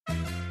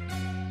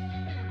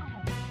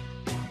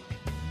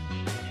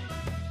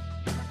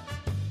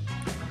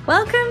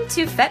Welcome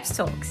to FEPS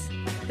Talks,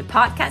 the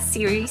podcast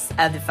series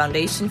of the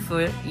Foundation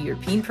for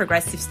European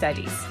Progressive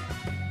Studies.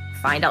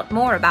 Find out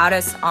more about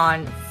us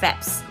on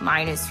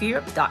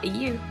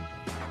feps-europe.eu.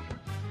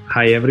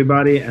 Hi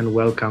everybody and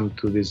welcome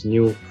to this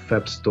new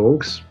FEPS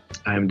Talks.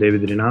 I'm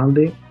David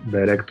Rinaldi,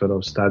 Director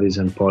of Studies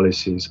and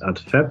Policies at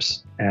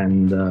FEPS,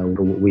 and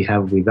we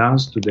have with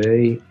us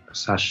today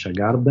Sasha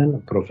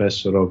Garben,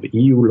 Professor of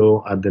EU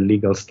Law at the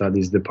Legal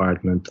Studies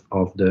Department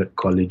of the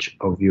College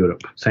of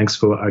Europe. Thanks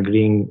for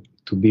agreeing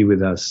to be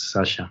with us,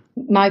 Sasha.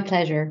 My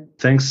pleasure.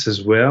 Thanks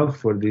as well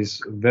for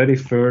this very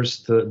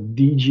first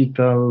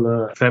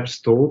digital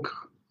FEPS Talk,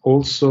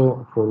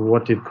 also for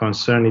what it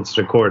concerns its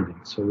recording.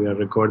 So we are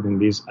recording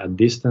this at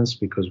distance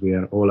because we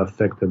are all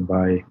affected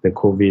by the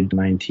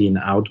COVID-19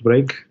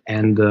 outbreak.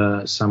 And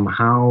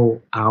somehow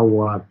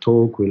our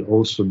talk will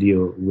also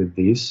deal with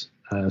this.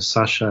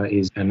 Sasha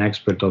is an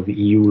expert of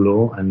EU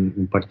law and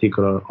in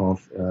particular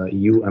of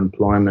EU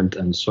employment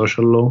and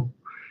social law.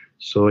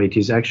 So it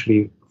is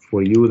actually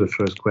for you, the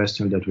first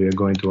question that we are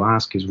going to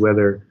ask is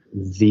whether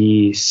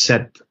the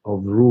set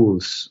of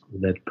rules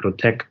that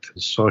protect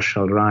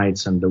social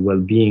rights and the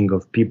well-being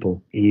of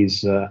people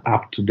is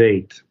up to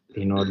date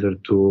in order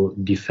to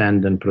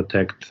defend and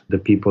protect the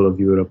people of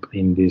Europe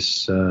in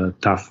this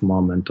tough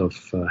moment of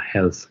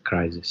health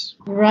crisis.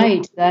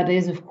 Right. That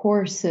is, of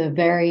course, a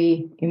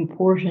very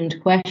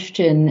important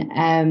question.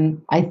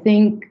 I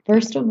think,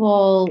 first of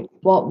all,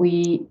 what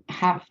we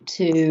have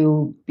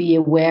to be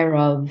aware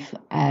of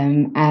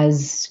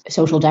as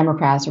social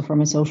democrats or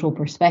from a social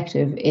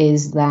perspective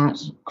is that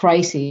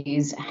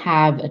crises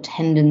have a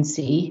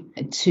tendency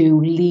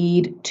to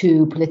lead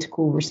to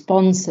political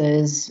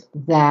responses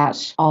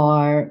that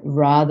are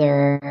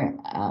rather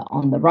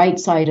on the right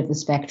side of the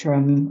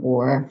spectrum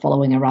or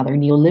following a rather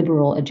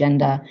neoliberal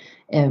agenda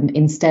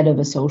instead of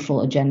a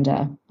social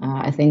agenda.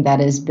 I think that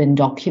has been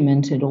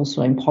documented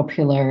also in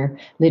popular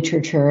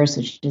literature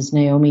such as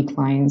Naomi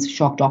Klein's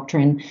shock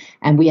doctrine.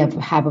 And we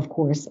have of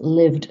course,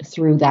 lived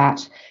through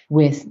that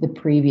with the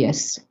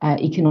previous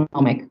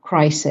economic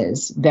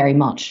crisis very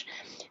much.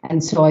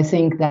 And so I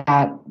think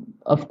that,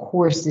 of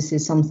course, this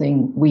is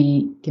something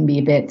we can be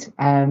a bit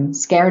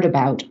scared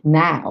about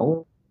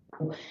now.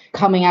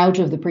 Coming out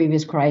of the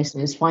previous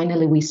crisis,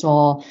 finally we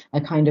saw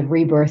a kind of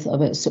rebirth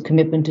of a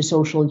commitment to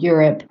social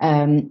Europe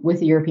with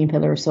the European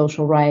Pillar of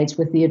Social Rights,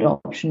 with the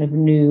adoption of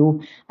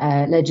new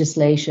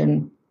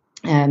legislation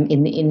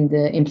in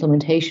the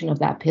implementation of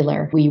that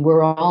pillar. We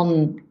were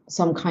on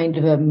some kind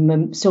of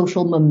a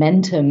social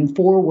momentum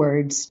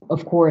forwards.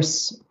 Of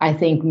course, I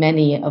think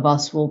many of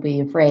us will be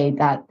afraid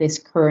that this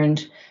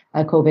current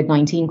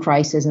COVID-19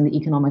 crisis and the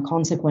economic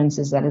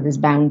consequences that it is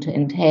bound to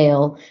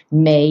entail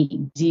may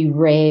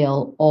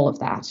derail all of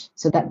that.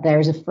 So that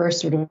there's a first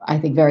sort of, I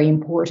think, very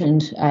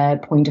important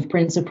point of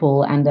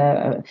principle and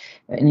an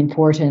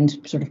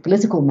important sort of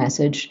political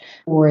message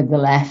for the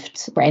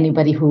left, for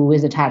anybody who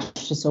is attached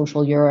to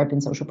social Europe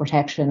and social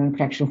protection and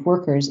protection of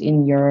workers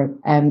in Europe,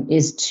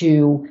 is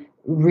to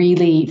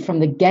really, from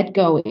the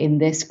get-go in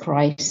this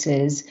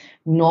crisis,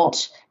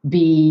 not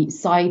be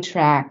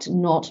sidetracked,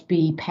 not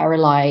be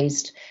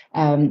paralyzed,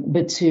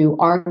 but to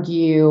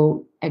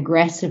argue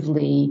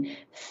aggressively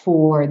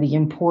for the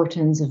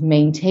importance of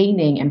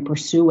maintaining and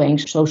pursuing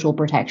social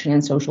protection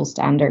and social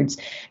standards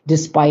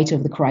despite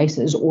of the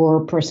crisis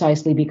or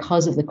precisely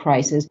because of the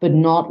crisis, but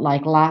not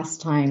like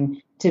last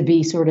time to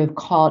be sort of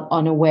caught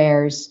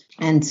unawares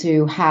and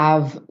to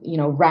have,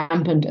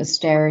 rampant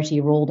austerity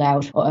rolled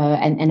out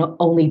and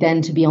only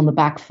then to be on the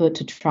back foot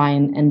to try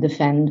and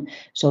defend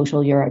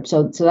social Europe.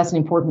 So that's an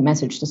important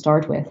message to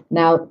start with.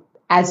 Now,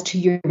 as to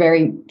your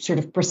very sort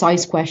of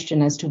precise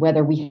question as to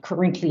whether we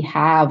currently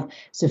have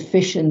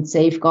sufficient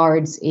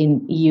safeguards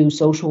in EU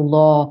social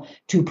law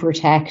to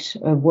protect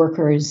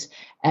workers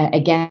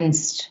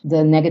against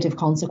the negative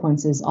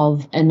consequences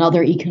of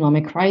another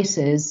economic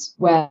crisis,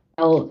 well,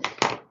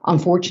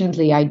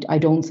 unfortunately, I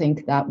don't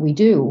think that we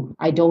do.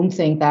 I don't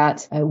think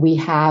that we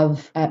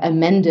have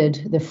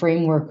amended the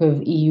framework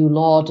of EU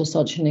law to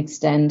such an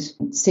extent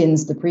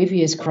since the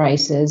previous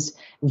crisis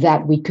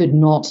that we could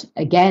not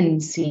again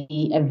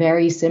see a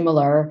very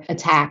similar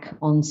attack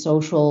on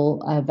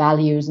social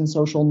values and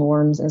social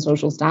norms and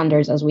social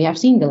standards as we have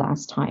seen the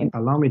last time.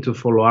 Allow me to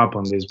follow up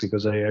on this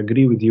because I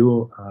agree with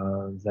you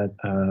that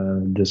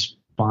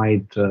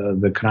despite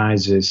the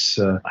crisis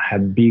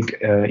had big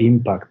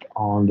impact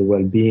on the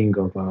well-being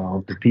of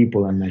the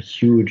people and a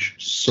huge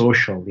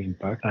social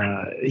impact.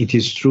 It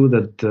is true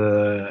that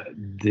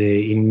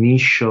the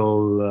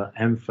initial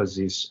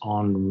emphasis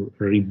on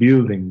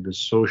rebuilding the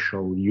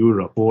social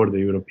Europe for the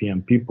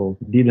European people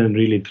didn't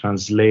really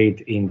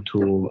translate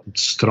into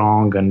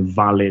strong and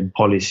valid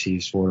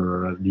policies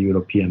for the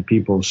European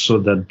people, so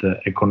that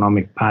the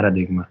economic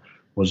paradigm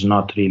was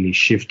not really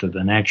shifted,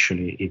 and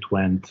actually it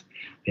went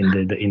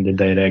in the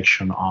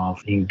direction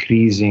of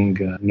increasing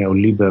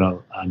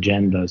neoliberal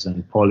agendas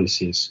and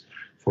policies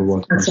for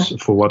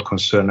what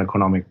concern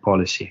economic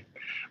policy.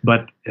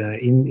 But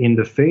in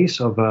the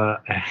face of a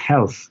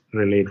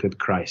health-related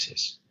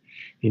crisis,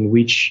 in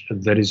which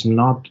there is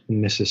not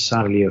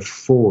necessarily a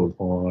fault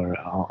or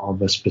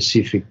of a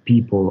specific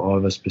people or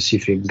of a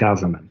specific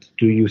government.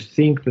 Do you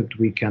think that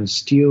we can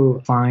still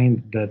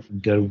find that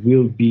there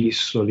will be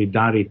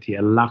solidarity,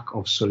 a lack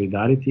of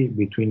solidarity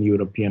between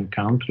European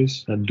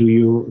countries? Do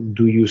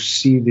you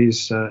see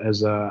this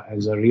as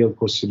a real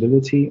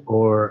possibility,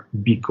 or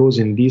because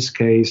in this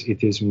case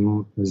it is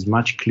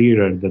much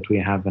clearer that we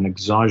have an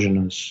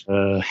exogenous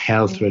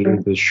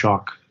health-related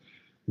shock,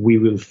 we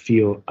will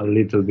feel a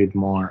little bit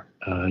more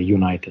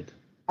united?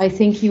 I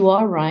think you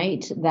are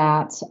right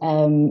that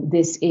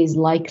this is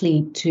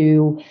likely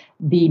to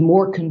be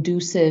more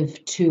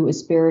conducive to a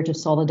spirit of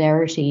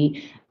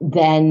solidarity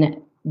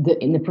than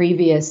in the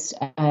previous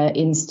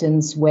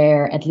instance,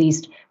 where at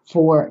least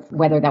for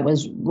whether that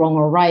was wrong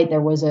or right, there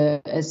was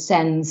a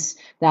sense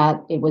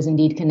that it was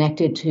indeed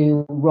connected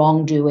to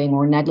wrongdoing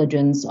or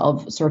negligence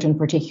of certain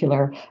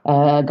particular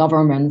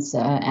governments,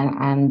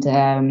 and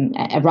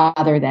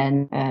rather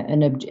than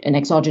an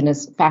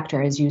exogenous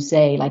factor, as you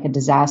say, like a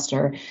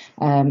disaster,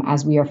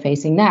 as we are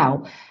facing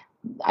now.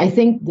 I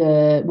think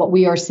what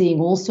we are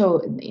seeing also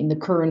in the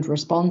current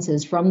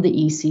responses from the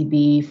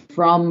ECB,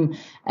 from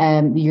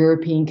the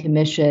European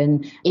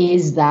Commission,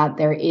 is that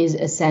there is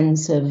a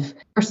sense of,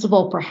 first of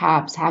all,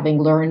 perhaps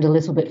having learned a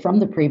little bit from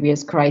the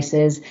previous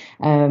crisis,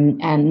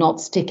 and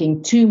not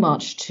sticking too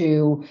much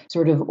to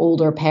sort of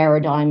older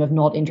paradigm of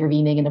not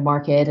intervening in the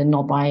market and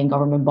not buying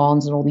government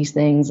bonds and all these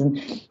things.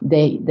 And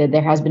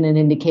there has been an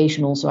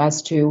indication also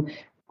as to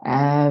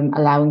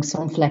allowing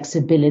some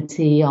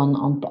flexibility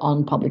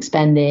on public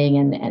spending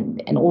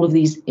and all of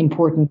these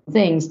important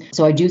things.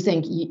 So I do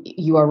think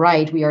you are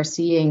right. We are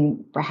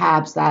seeing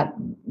perhaps that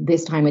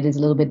this time it is a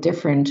little bit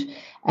different.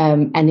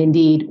 And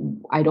indeed,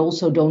 I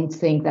also don't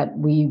think that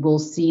we will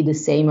see the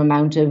same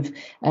amount of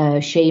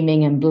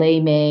shaming and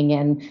blaming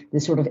and the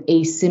sort of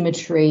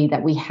asymmetry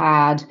that we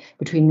had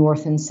between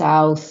North and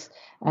South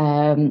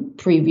in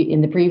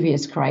the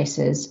previous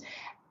crisis.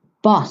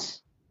 But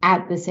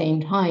at the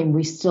same time,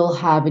 we still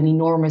have an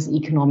enormous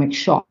economic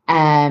shock.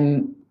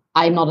 I'm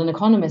not an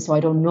economist, so I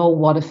don't know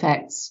what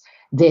effects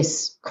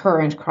this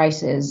current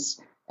crisis,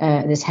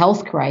 this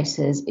health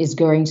crisis, is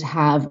going to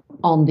have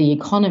on the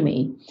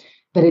economy.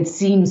 But it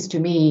seems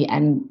to me,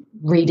 and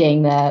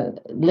reading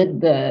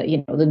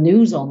the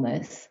news on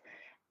this,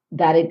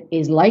 that it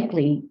is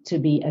likely to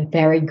be a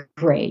very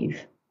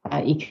grave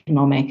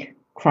economic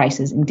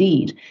crisis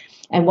indeed.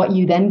 And what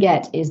you then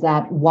get is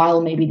that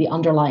while maybe the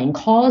underlying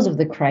cause of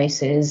the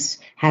crisis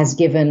has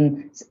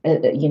given,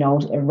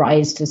 a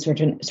rise to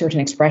certain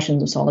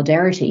expressions of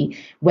solidarity,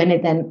 when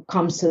it then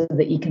comes to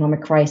the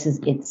economic crisis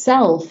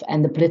itself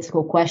and the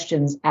political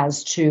questions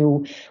as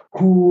to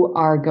who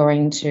are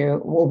going to,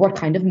 or what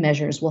kind of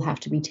measures will have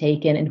to be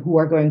taken, and who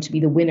are going to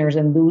be the winners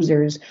and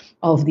losers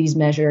of these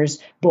measures,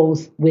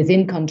 both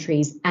within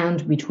countries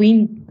and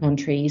between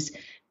countries,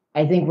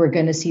 I think we're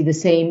going to see the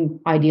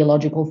same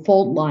ideological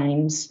fault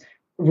lines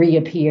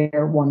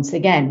reappear once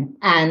again.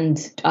 And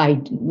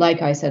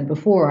like I said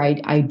before,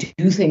 I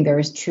do think there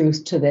is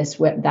truth to this,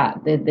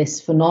 this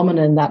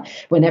phenomenon that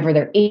whenever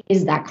there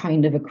is that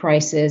kind of a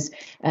crisis,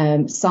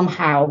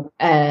 somehow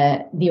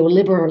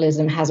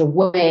neoliberalism has a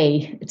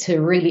way to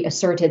really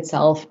assert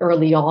itself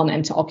early on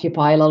and to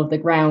occupy a lot of the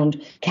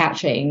ground,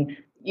 catching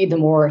the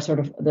more sort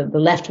of the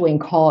left-wing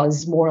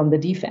cause more on the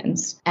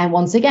defense. And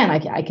once again,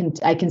 I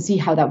can see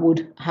how that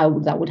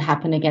would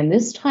happen again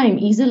this time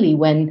easily,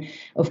 when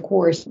of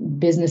course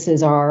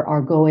businesses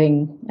are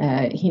going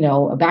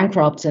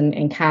bankrupt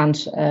and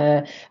can't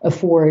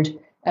afford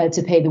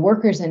to pay the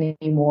workers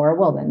anymore.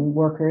 Well, then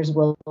workers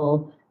will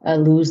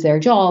lose their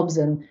jobs,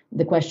 and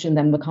the question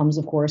then becomes,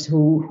 of course,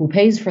 who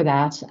pays for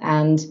that.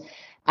 And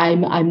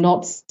I'm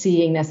not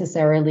seeing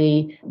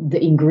necessarily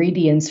the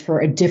ingredients for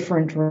a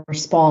different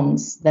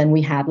response than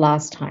we had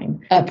last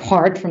time,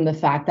 apart from the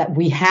fact that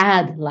we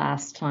had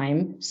last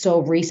time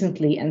so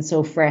recently and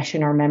so fresh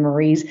in our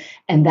memories,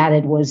 and that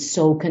it was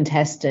so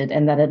contested,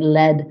 and that it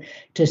led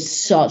to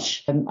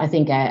such, I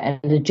think, a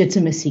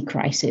legitimacy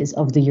crisis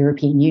of the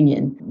European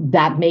Union,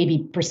 that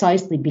maybe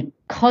precisely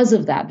because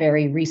of that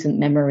very recent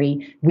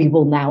memory, we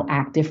will now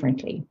act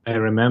differently. I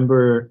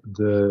remember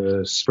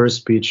the first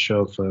speech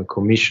of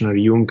Commissioner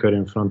Juncker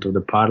in front of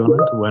the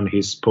Parliament when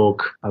he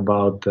spoke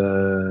about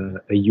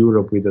a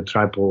Europe with a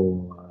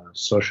triple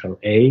social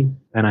A.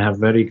 And I have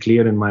very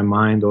clear in my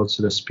mind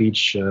also the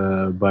speech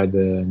by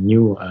the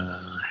new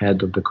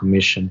head of the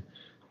Commission,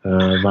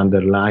 van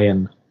der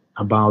Leyen,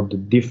 about the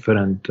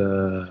different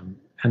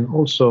and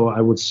also,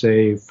 I would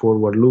say,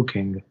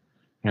 forward-looking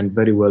and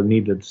very well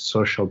needed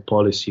social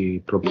policy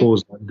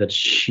proposal that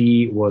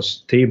she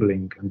was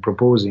tabling and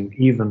proposing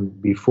even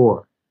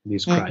before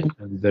this crisis.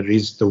 And there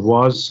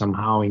was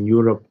somehow in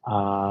Europe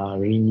a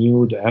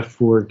renewed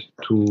effort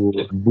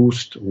to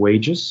boost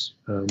wages,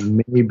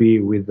 maybe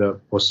with the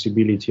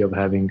possibility of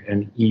having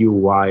an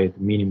EU-wide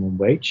minimum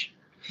wage,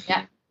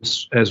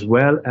 as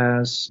well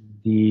as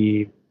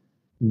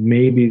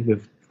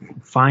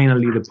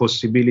finally the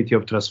possibility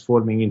of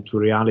transforming into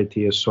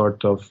reality a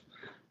sort of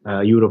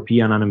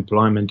European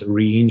unemployment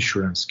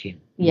reinsurance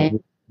scheme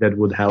that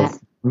would help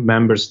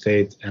member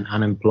state and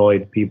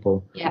unemployed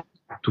people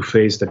to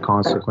face the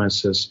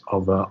consequences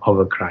of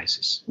a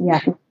crisis.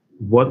 Yeah.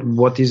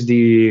 What is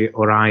the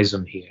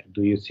horizon here?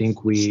 Do you think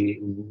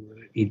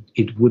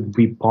it would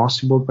be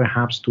possible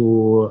perhaps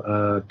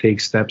to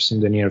take steps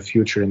in the near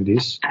future in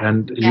this?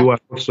 And you are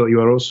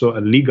also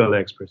a legal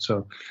expert,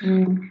 so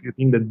you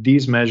think that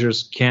these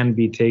measures can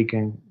be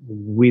taken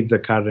with the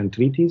current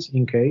treaties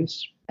in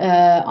case?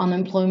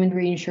 Unemployment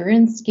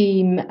reinsurance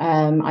scheme,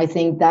 I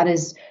think that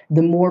is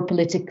the more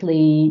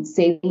politically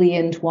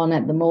salient one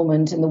at the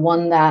moment, and the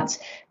one that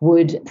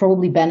would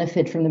probably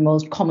benefit from the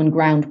most common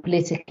ground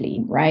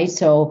politically, right?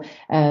 So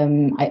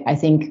I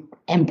think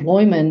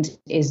employment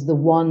is the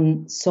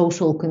one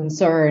social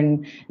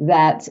concern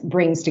that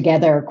brings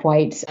together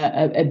quite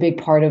a big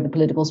part of the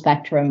political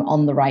spectrum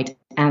on the right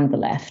and the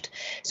left.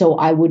 So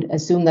I would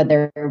assume that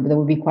there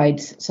would be quite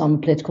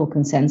some political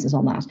consensus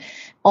on that.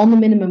 On the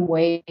minimum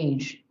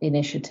wage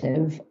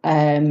initiative,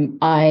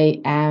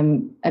 I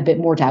am a bit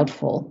more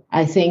doubtful.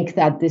 I think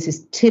that this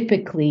is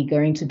typically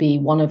going to be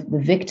one of the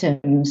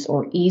victims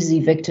or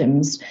easy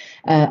victims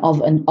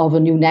of a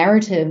new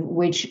narrative,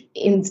 which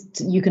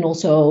you can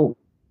also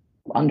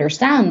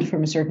understand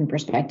from a certain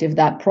perspective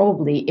that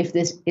probably if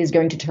this is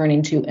going to turn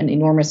into an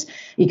enormous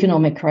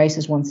economic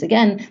crisis once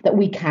again, that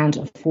we can't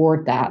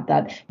afford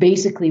that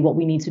basically what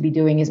we need to be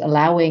doing is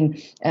allowing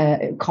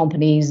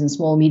companies and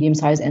small,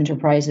 medium-sized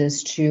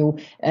enterprises to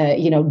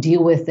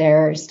deal with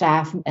their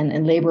staff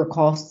and labor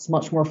costs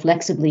much more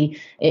flexibly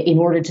in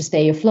order to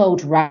stay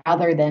afloat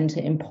rather than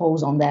to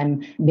impose on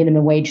them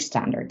minimum wage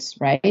standards,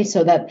 right?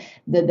 So that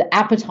the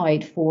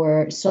appetite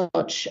for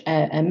such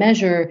a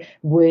measure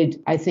would,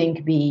 I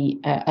think, be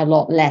a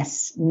lot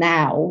less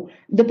now,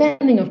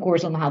 depending, of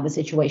course, on how the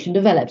situation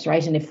develops,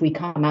 right? And if we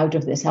come out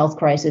of this health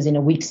crisis in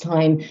a week's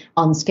time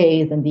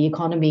unscathed and the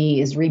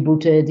economy is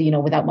rebooted,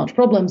 without much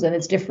problems, then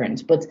it's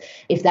different. But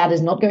if that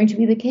is not going to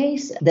be the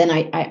case, then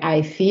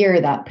I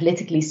fear that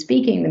politically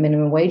speaking, the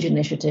minimum wage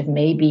initiative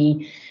may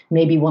be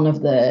one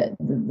of the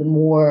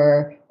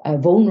more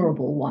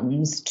vulnerable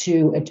ones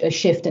to a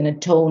shift in a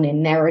tone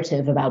in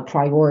narrative about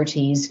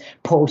priorities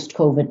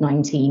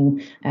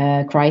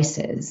post-COVID-19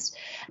 crisis.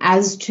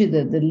 As to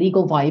the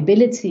legal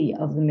viability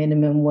of the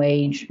minimum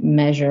wage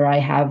measure,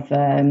 I've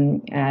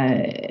done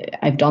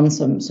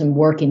some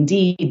work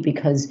indeed,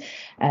 because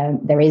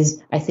there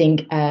is, I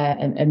think,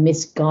 a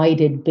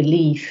misguided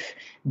belief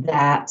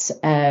that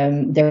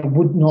there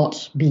would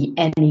not be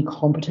any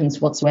competence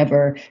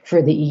whatsoever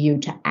for the EU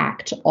to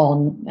act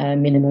on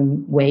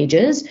minimum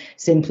wages,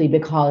 simply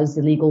because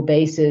the legal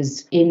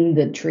basis in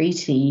the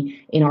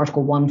treaty in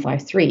Article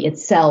 153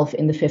 itself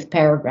in the 5th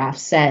paragraph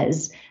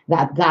says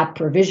that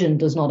provision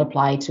does not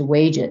apply to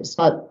wages.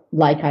 But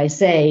like I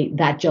say,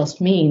 that just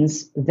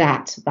means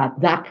that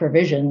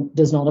provision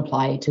does not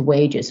apply to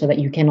wages, so that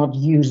you cannot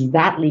use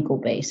that legal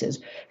basis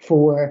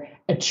for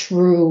a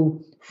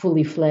true,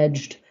 fully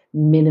fledged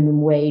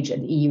minimum wage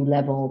at EU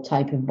level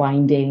type of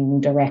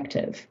binding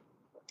directive.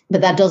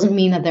 But that doesn't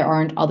mean that there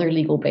aren't other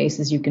legal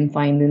bases you can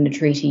find in the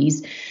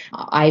treaties.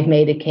 I've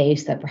made a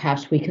case that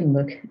perhaps we can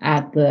look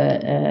at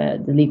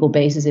the legal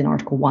basis in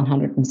Article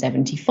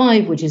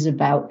 175, which is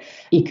about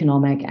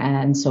economic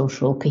and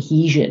social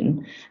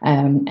cohesion.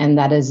 And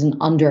that is an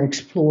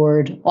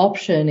underexplored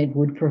option. It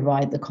would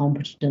provide the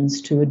competence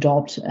to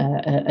adopt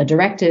a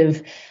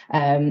directive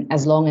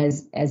as long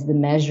as the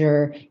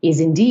measure is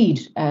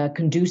indeed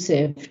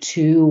conducive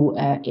to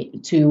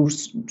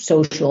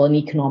social and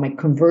economic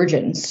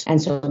convergence.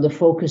 And so the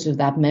focus of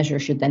that measure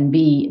should then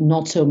be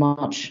not so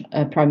much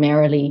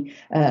primarily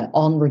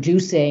on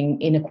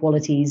reducing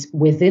inequalities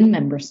within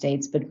member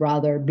states, but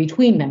rather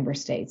between member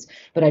states.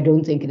 But I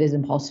don't think it is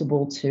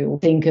impossible to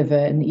think of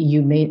an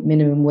EU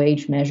minimum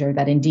wage measure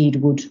that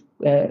indeed would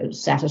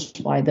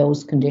satisfy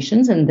those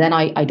conditions. And then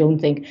I don't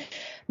think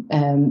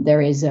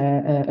there is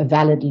a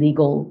valid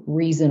legal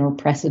reason or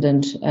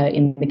precedent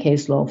in the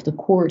case law of the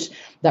court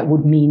that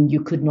would mean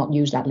you could not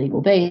use that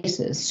legal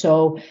basis.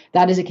 So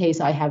that is a case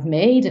I have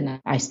made,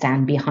 and I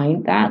stand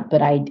behind that.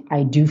 But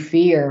I do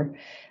fear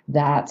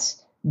that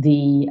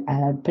the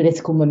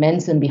political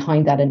momentum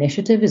behind that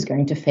initiative is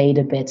going to fade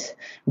a bit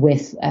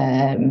with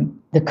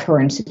the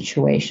current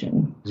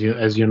situation.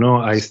 As you know,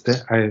 I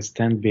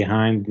stand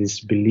behind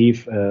this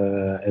belief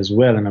as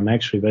well, and I'm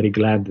actually very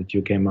glad that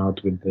you came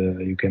up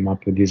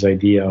with this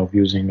idea of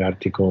using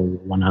Article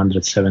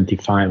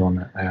 175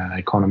 on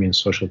economy and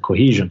social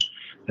cohesion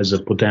as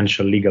a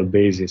potential legal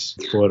basis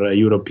for a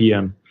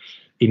European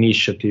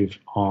initiative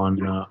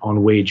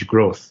on wage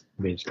growth.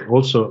 Basically,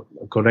 also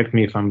correct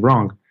me if I'm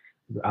wrong.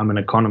 I'm an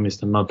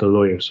economist and not a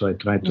lawyer, so I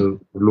try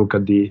to look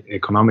at the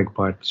economic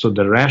part. So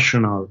the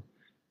rationale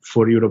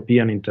for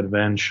European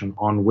intervention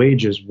on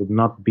wages would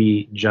not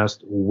be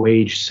just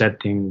wage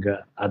setting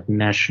at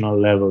national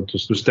level to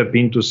step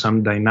into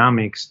some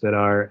dynamics that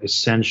are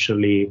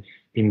essentially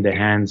in the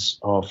hands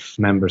of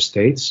member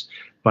states,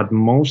 but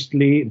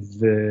mostly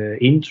the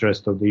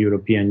interest of the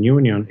European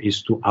Union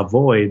is to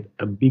avoid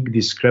a big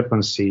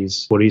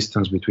discrepancies, for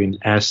instance, between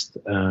East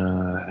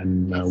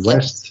and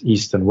West,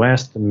 East and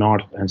West,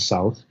 North and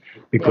South,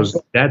 because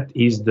that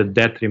is the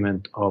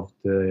detriment of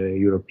the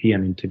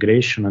European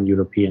integration and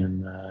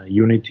European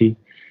unity,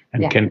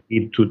 and can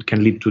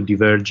lead to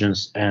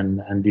divergence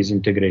and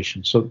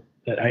disintegration. So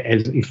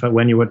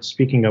when you were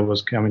speaking, I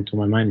was coming to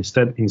my mind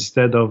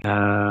instead of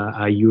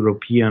a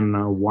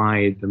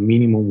European-wide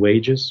minimum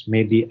wages,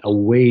 maybe a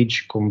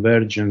wage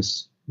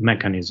convergence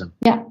mechanism.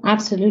 Yeah,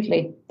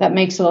 absolutely. That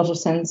makes a lot of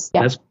sense.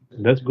 Yeah.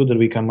 That's good that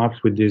we come up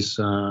with this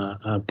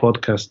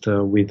podcast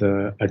with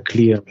a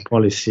clear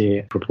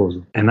policy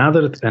proposal.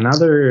 Another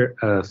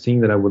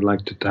thing that I would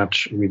like to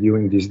touch with you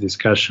in this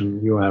discussion,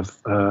 you have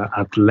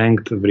at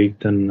length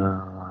written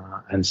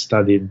and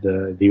studied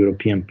the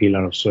European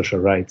Pillar of Social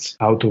Rights,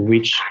 out of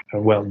which,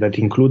 that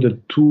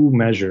included two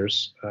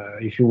measures.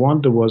 If you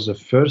want, there was a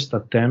first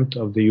attempt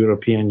of the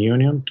European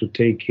Union to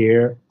take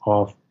care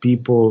of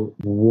people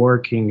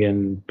working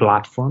in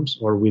platforms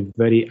or with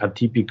very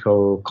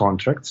atypical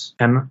contracts.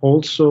 And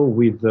also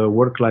with the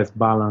work-life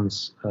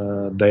balance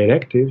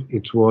directive,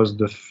 it was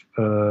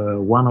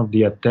one of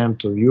the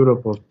attempts of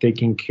Europe of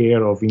taking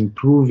care of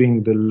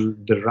improving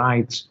the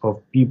rights of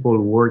people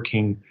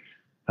working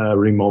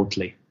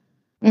remotely.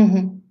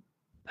 Mm-hmm.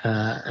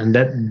 And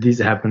this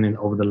happened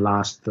over the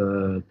last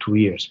 2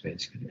 years,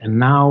 basically. And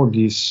now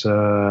this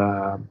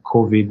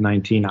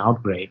COVID-19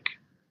 outbreak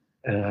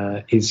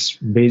is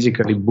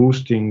basically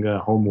boosting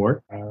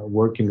homework,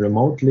 working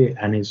remotely,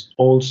 and is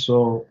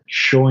also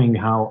showing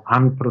how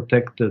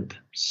unprotected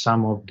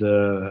some of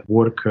the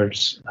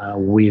workers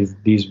with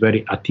these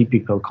very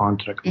atypical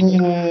contracts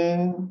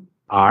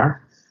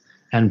are.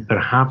 And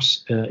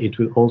perhaps it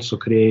will also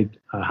create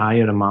a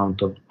higher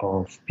amount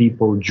of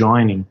people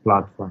joining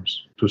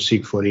platforms to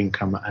seek for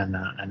income and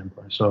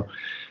employment. So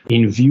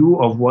in view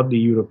of what the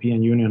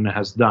European Union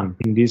has done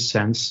in this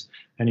sense,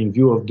 and in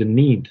view of the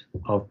need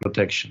of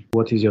protection,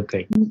 what is your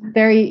take?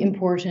 Very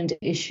important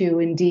issue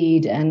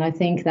indeed. And I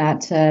think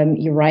that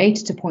you're right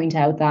to point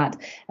out that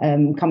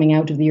coming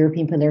out of the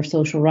European Pillar of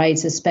Social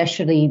Rights,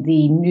 especially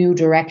the new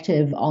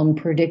directive on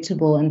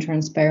predictable and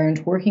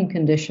transparent working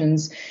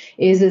conditions,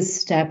 is a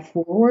step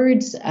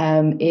forward.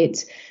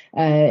 It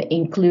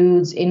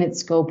includes in its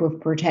scope of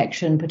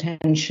protection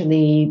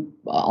potentially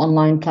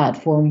online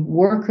platform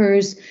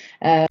workers,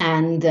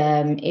 and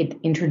it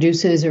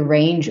introduces a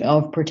range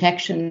of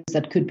protections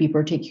that could be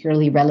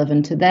particularly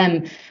relevant to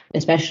them,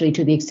 especially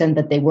to the extent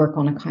that they work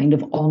on a kind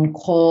of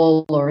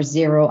on-call or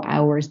 0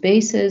 hours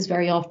basis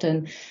very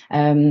often.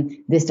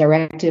 This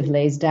directive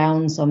lays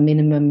down some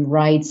minimum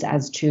rights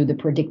as to the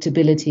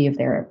predictability of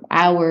their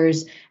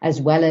hours,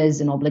 as well as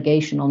an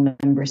obligation on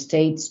member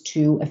states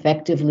to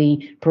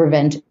effectively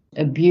prevent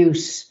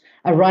abuse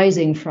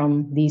arising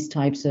from these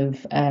types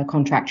of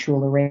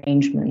contractual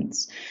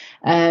arrangements.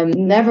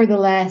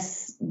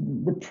 Nevertheless,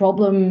 the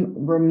problem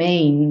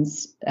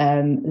remains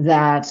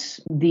that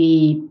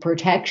the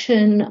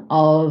protection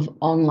of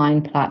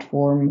online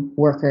platform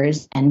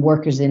workers and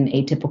workers in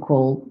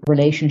atypical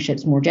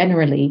relationships more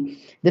generally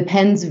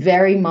depends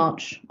very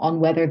much on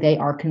whether they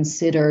are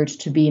considered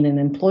to be in an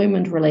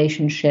employment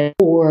relationship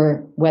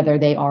or whether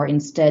they are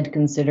instead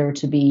considered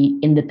to be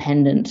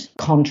independent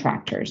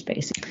contractors,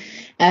 basically.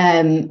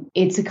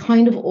 It's a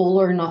kind of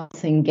all or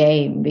nothing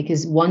game,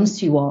 because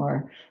once you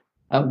are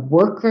a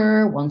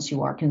worker, once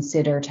you are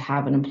considered to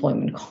have an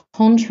employment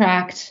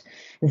contract,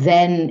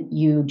 then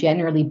you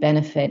generally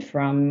benefit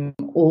from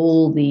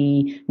all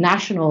the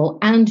national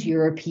and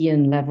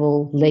European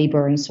level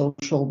labor and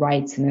social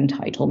rights and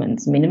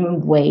entitlements, minimum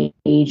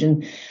wage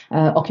and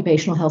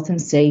occupational health and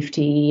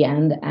safety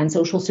and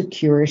social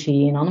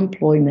security and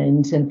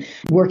unemployment and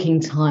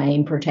working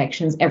time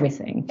protections,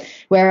 everything.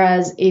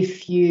 Whereas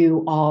if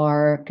you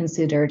are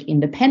considered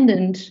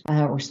independent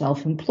or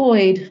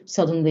self-employed,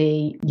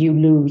 suddenly you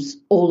lose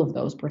all of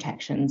those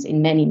protections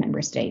in many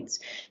member states.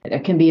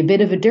 There can be a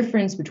bit of a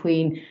difference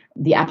between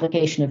the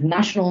application of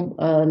national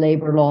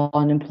labor law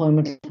and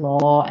employment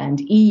law and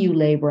EU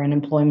labor and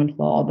employment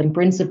law. But in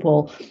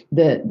principle,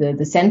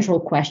 the central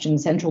question,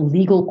 central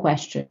legal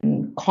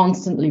question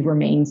constantly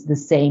remains the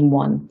same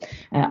one.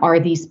 Are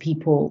these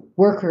people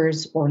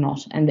workers or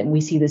not? And then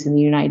we see this in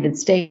the United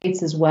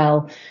States as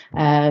well,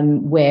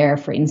 where,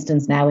 for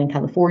instance, now in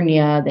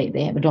California,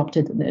 they have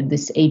adopted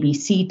this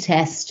ABC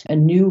test, a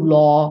new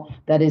law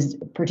that is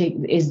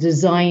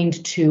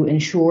designed to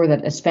ensure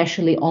that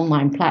especially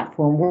online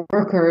platform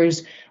workers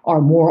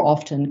are more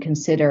often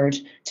considered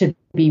to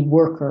be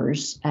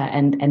workers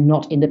and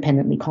not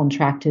independently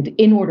contracted,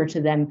 in order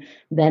to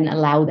then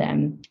allow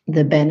them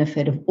the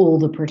benefit of all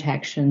the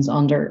protections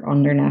under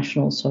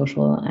national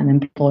social and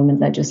employment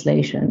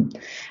legislation.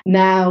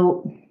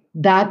 Now,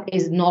 that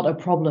is not a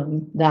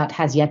problem that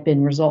has yet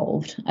been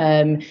resolved.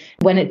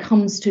 When it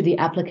comes to the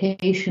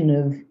application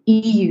of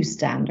EU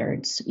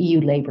standards,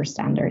 EU labor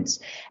standards,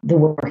 the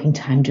Working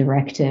Time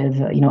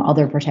Directive,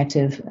 other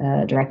protective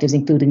directives,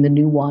 including the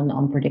new one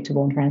on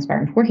predictable and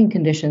transparent working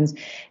conditions.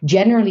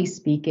 Generally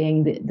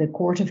speaking, the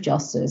Court of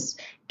Justice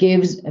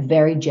gives a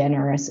very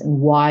generous and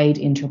wide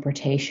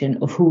interpretation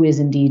of who is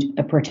indeed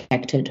a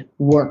protected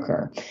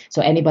worker.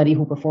 So anybody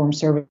who performs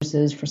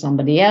services for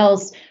somebody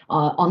else,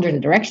 under the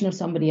direction of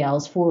somebody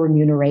else, for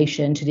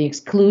remuneration to the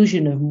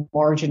exclusion of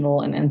marginal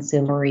and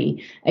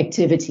ancillary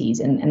activities.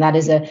 And that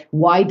is a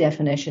wide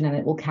definition, and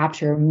it will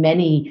capture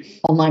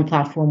many online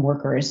platform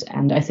workers.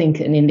 And I think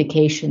an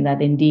indication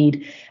that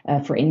indeed,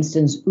 for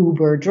instance,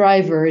 Uber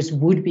drivers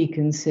would be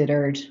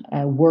considered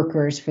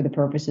workers for the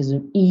purposes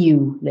of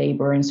EU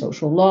labor and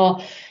social law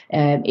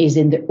is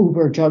in the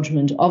Uber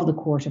judgment of the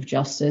Court of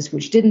Justice,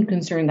 which didn't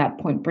concern that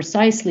point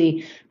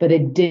precisely, but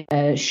it did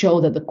show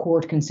that the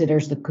court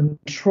considers the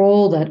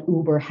control that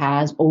Uber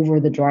has over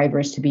the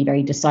drivers to be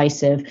very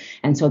decisive.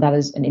 And so that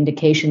is an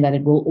indication that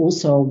it will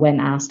also, when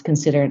asked,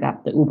 consider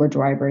that the Uber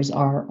drivers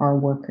are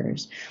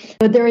workers.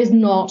 But there is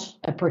not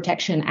a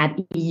protection at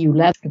EU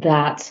level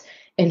that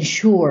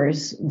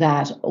ensures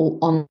that all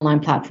online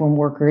platform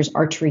workers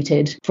are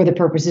treated for the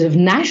purposes of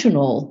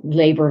national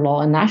labor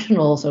law and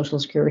national social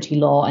security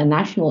law and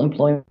national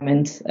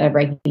employment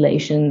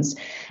regulations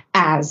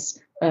as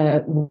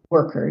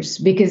workers,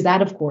 because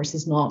that, of course,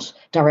 is not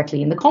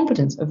directly in the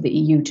competence of the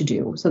EU to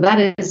do. So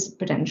that is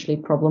potentially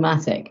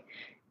problematic.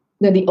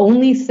 Now, the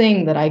only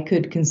thing that I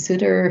could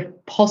consider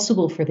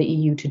possible for the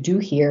EU to do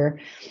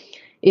here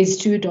is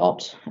to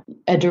adopt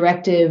a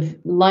directive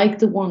like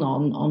the one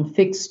on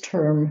fixed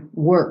term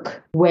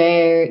work,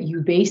 where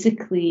you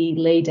basically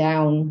lay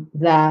down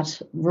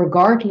that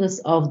regardless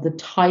of the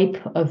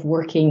type of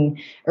working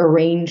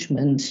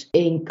arrangement,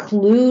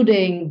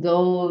 including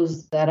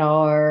those that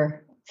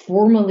are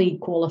formally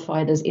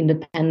qualified as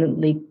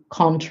independently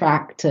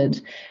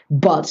contracted,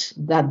 but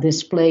that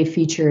display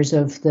features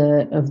of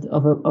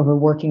a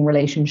working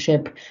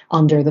relationship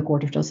under the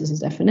Court of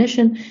Justice's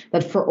definition,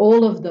 that for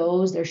all of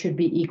those there should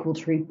be equal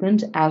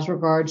treatment as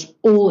regards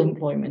all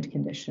employment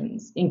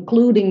conditions,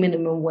 including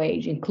minimum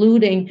wage,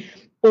 including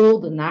all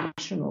the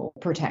national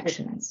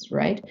protections,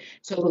 right?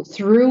 So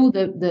through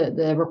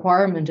the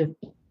requirement of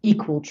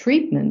equal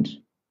treatment,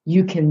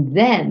 you can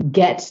then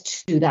get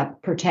to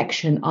that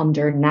protection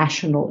under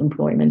national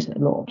employment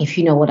law, if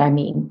you know what I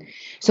mean.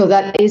 So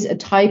that is a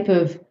type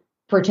of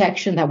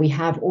protection that we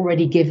have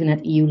already given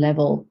at EU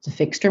level to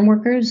fixed-term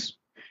workers,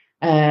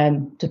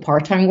 to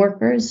part-time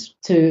workers,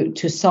 to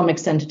some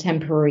extent to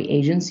temporary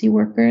agency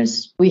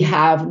workers. We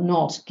have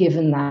not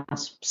given that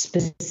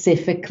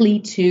specifically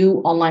to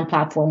online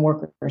platform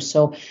workers,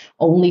 so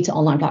only to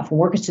online platform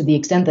workers to the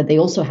extent that they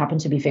also happen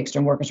to be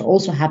fixed-term workers or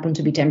also happen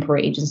to be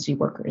temporary agency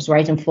workers,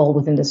 right, and fall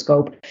within the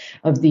scope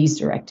of these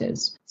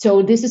directives.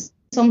 So this is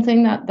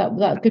something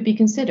that could be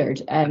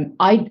considered.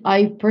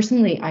 I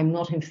personally, I'm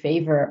not in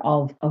favor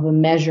of a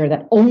measure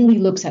that only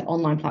looks at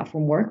online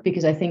platform work,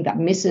 because I think that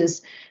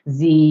misses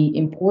the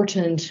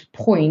important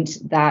point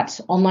that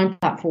online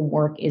platform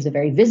work is a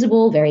very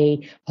visible,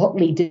 very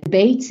hotly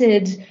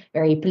debated,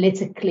 very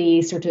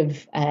politically sort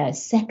of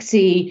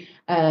sexy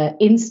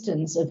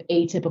instance of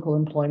atypical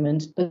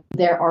employment, but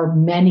there are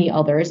many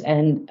others,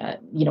 and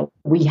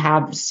we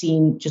have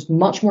seen just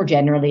much more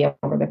generally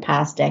over the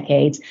past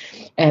decades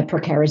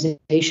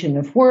precarization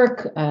of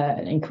work,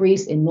 an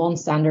increase in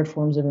non-standard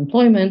forms of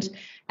employment,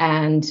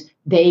 and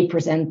they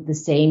present the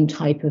same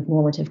type of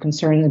normative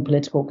concerns and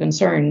political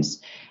concerns.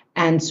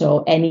 And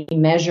so any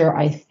measure,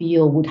 I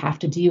feel, would have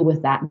to deal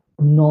with that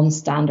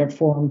non-standard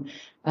form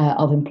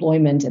of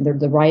employment and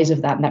the rise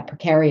of that and that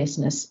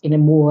precariousness in a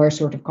more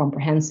sort of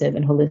comprehensive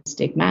and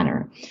holistic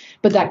manner.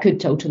 But that could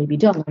totally be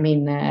done. I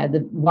mean,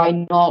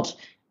 why not,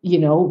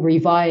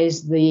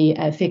 revise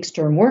the fixed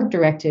term work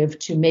directive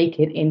to make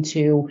it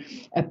into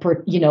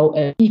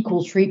a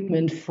equal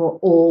treatment for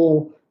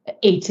all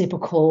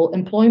atypical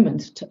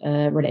employment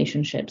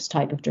relationships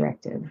type of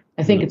directive.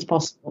 I think it's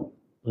possible.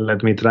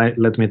 Let me try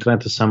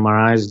to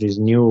summarize this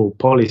new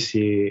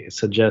policy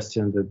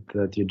suggestion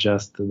that you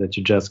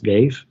just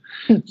gave.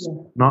 Yeah.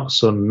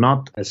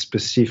 Not a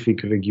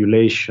specific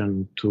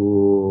regulation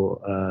to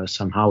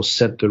somehow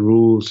set the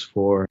rules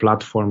for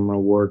platform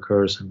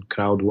workers and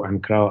crowd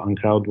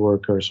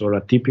workers or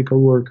atypical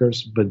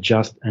workers, but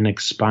just an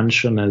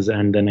expansion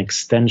and an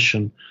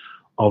extension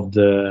of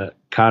the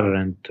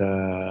current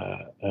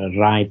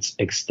rights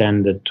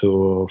extended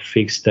to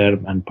fixed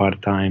term and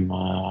part-time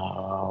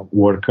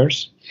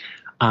workers,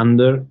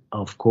 under,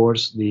 of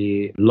course,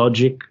 the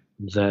logic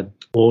that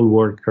all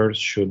workers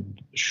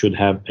should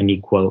have an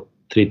equal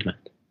treatment.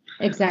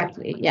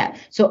 Exactly. Yeah.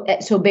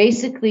 So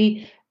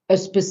basically, a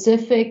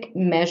specific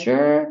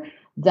measure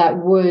that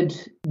would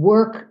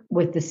work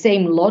with the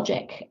same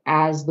logic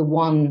as the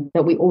one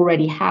that we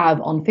already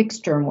have on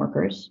fixed term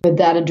workers, but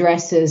that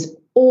addresses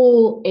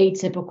all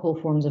atypical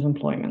forms of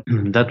employment.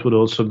 That would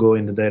also go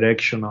in the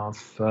direction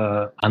of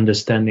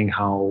understanding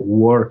how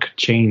work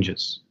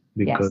changes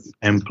because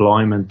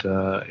employment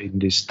in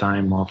this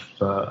time of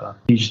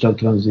digital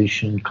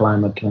transition,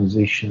 climate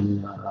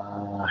transition,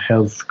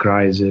 health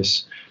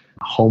crisis,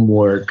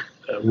 homework,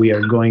 we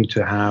are going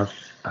to have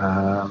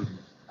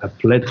a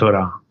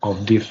plethora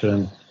of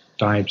different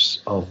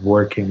types of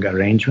working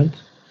arrangement.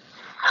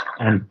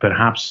 And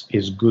perhaps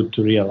it's good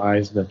to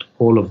realize that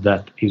all of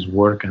that is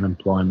work and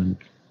employment.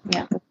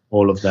 Yeah.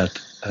 All of that,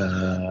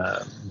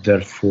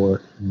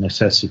 therefore,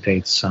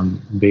 necessitates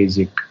some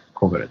basic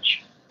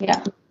coverage.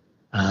 Yeah.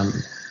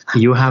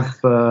 You have,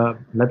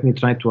 let me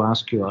try to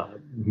ask you a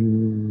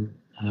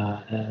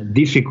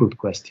difficult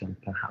question,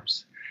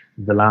 perhaps,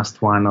 the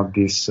last one of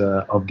this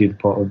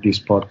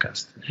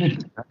podcast.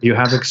 You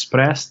have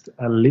expressed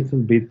a little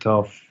bit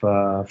of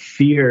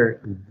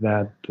fear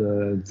that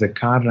the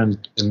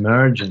current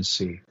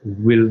emergency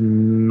will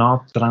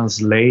not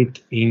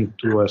translate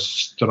into a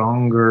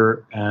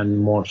stronger and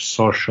more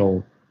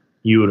social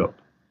Europe.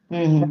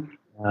 Mm-hmm.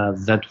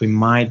 That we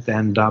might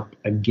end up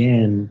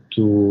again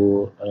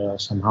to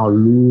somehow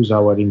lose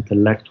our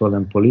intellectual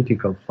and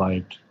political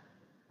fight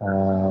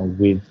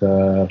with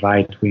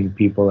right-wing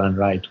people and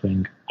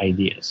right-wing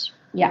ideas.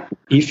 Yeah.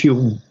 If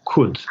you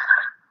could,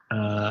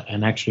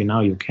 and actually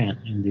now you can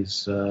in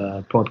this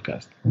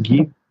podcast,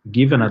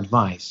 give an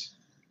advice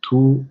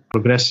to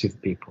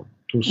progressive people,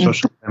 to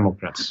social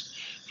democrats,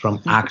 from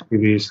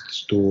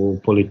activists to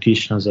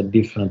politicians at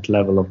different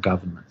level of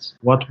governments.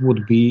 What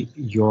would be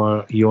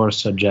your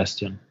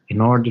suggestion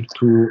in order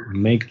to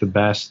make the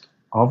best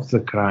of the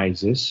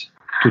crisis,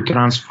 to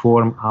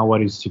transform our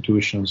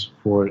institutions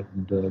for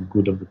the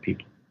good of the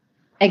people?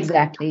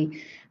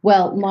 Exactly.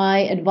 Well, my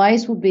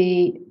advice would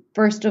be,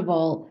 first of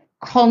all,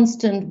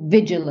 constant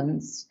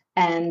vigilance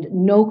and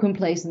no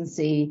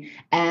complacency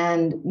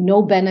and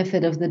no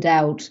benefit of the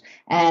doubt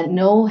and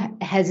no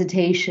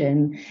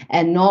hesitation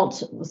and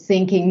not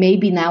thinking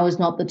maybe now is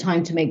not the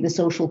time to make the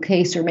social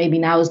case, or maybe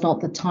now is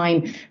not the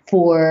time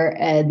for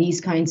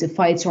these kinds of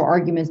fights or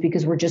arguments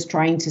because we're just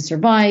trying to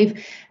survive.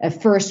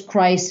 First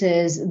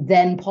crisis,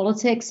 then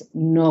politics.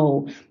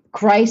 No,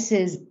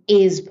 crisis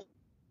is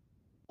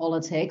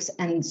politics,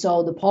 and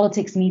so the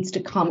politics needs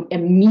to come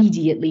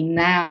immediately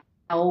now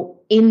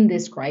in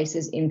this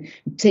crisis, in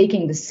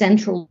taking the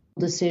central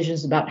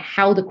decisions about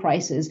how the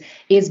crisis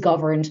is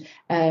governed,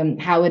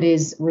 how it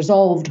is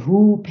resolved,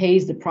 who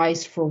pays the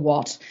price for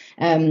what.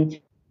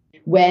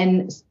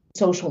 When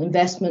social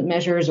investment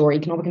measures or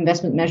economic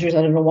investment measures,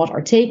 I don't know what, are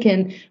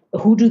taken,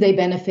 who do they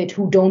benefit,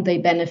 who don't they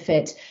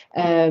benefit,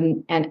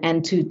 and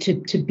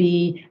to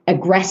be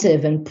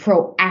aggressive and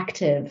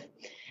proactive.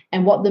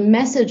 And what the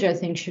message, I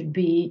think, should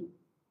be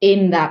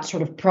in that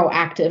sort of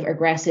proactive,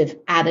 aggressive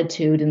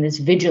attitude and this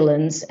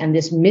vigilance and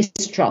this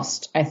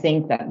mistrust, I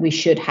think, that we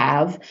should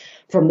have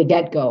from the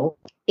get-go,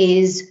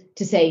 is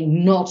to say,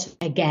 not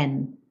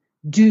again.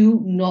 Do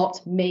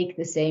not make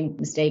the same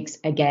mistakes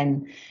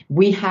again.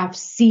 We have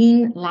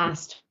seen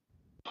last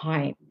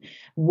time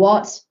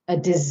what a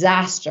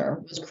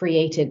disaster was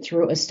created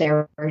through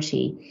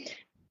austerity.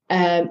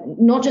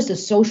 Not just a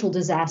social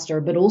disaster,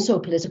 but also a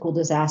political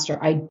disaster.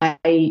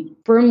 I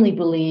firmly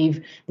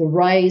believe the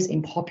rise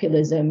in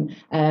populism,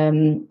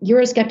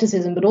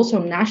 Euroscepticism, but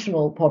also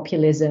national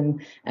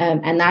populism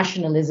and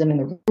nationalism and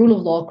the rule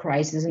of law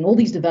crisis and all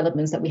these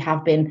developments that we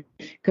have been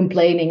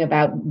complaining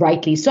about,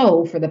 rightly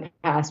so, for the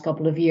past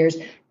couple of years,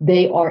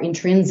 they are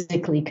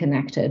intrinsically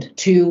connected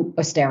to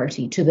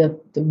austerity, to the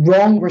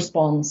wrong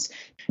response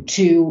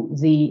to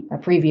the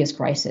previous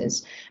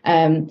crisis.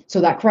 So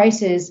that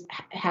crisis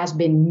has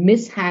been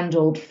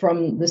mishandled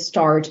from the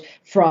start,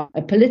 from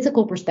a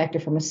political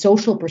perspective, from a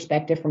social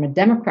perspective, from a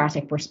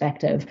democratic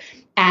perspective.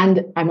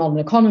 And I'm not an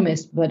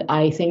economist, but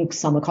I think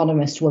some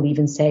economists will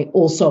even say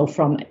also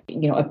from,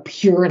 a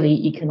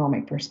purely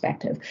economic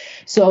perspective.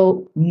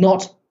 So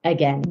not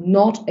again,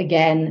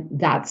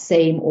 that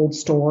same old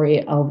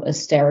story of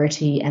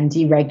austerity and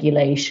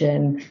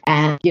deregulation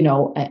and,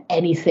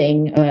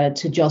 anything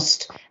to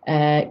just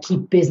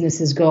keep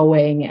businesses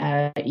going,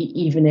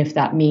 even if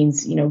that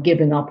means,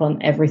 giving up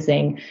on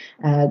everything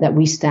that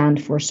we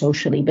stand for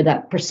socially. But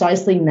that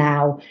precisely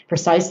now,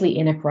 precisely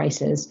in a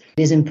crisis,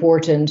 it is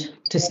important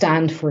to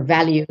stand for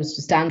values,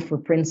 to stand for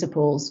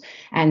principles,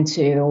 and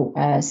to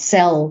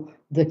sell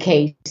the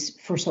case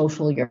for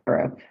social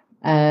Europe.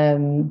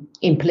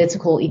 In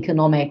political,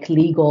 economic,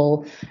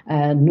 legal,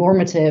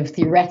 normative,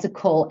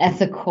 theoretical,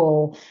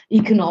 ethical,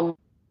 economic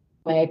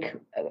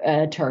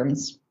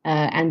terms,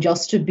 and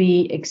just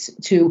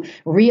to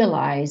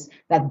realize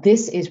that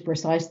this is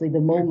precisely the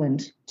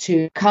moment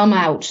to come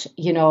out,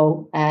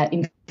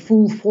 in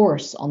full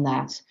force on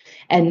that,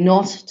 and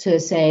not to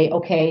say,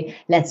 okay,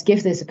 let's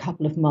give this a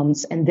couple of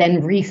months and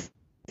then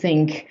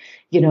rethink,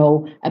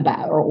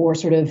 about or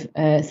sort of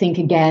think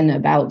again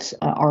about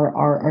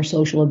our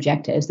social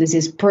objectives. This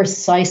is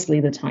precisely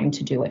the time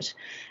to do it.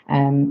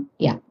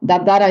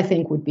 That I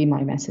think would be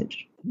my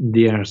message.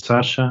 Dear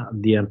Sasha,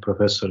 dear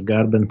Professor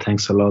Garben,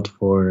 thanks a lot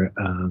for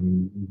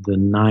the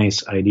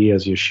nice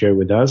ideas you share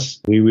with us.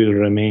 We will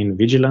remain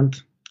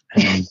vigilant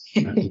and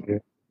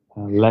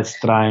Let's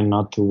try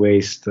not to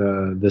waste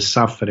the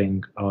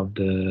suffering of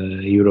the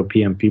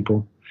European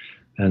people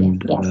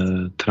and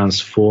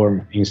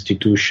transform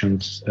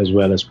institutions as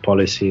well as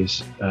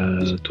policies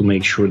to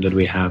make sure that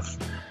we have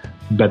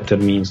better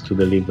means to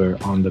deliver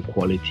on the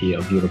quality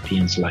of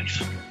Europeans'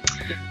 life.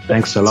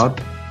 Thanks a lot.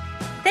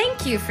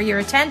 Thank you for your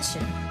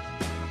attention.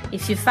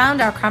 If you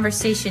found our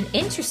conversation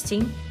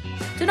interesting,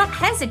 do not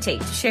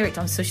hesitate to share it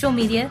on social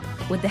media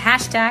with the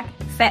hashtag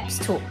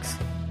FEPSTalks.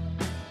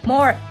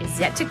 More is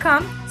yet to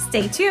come.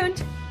 Stay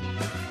tuned.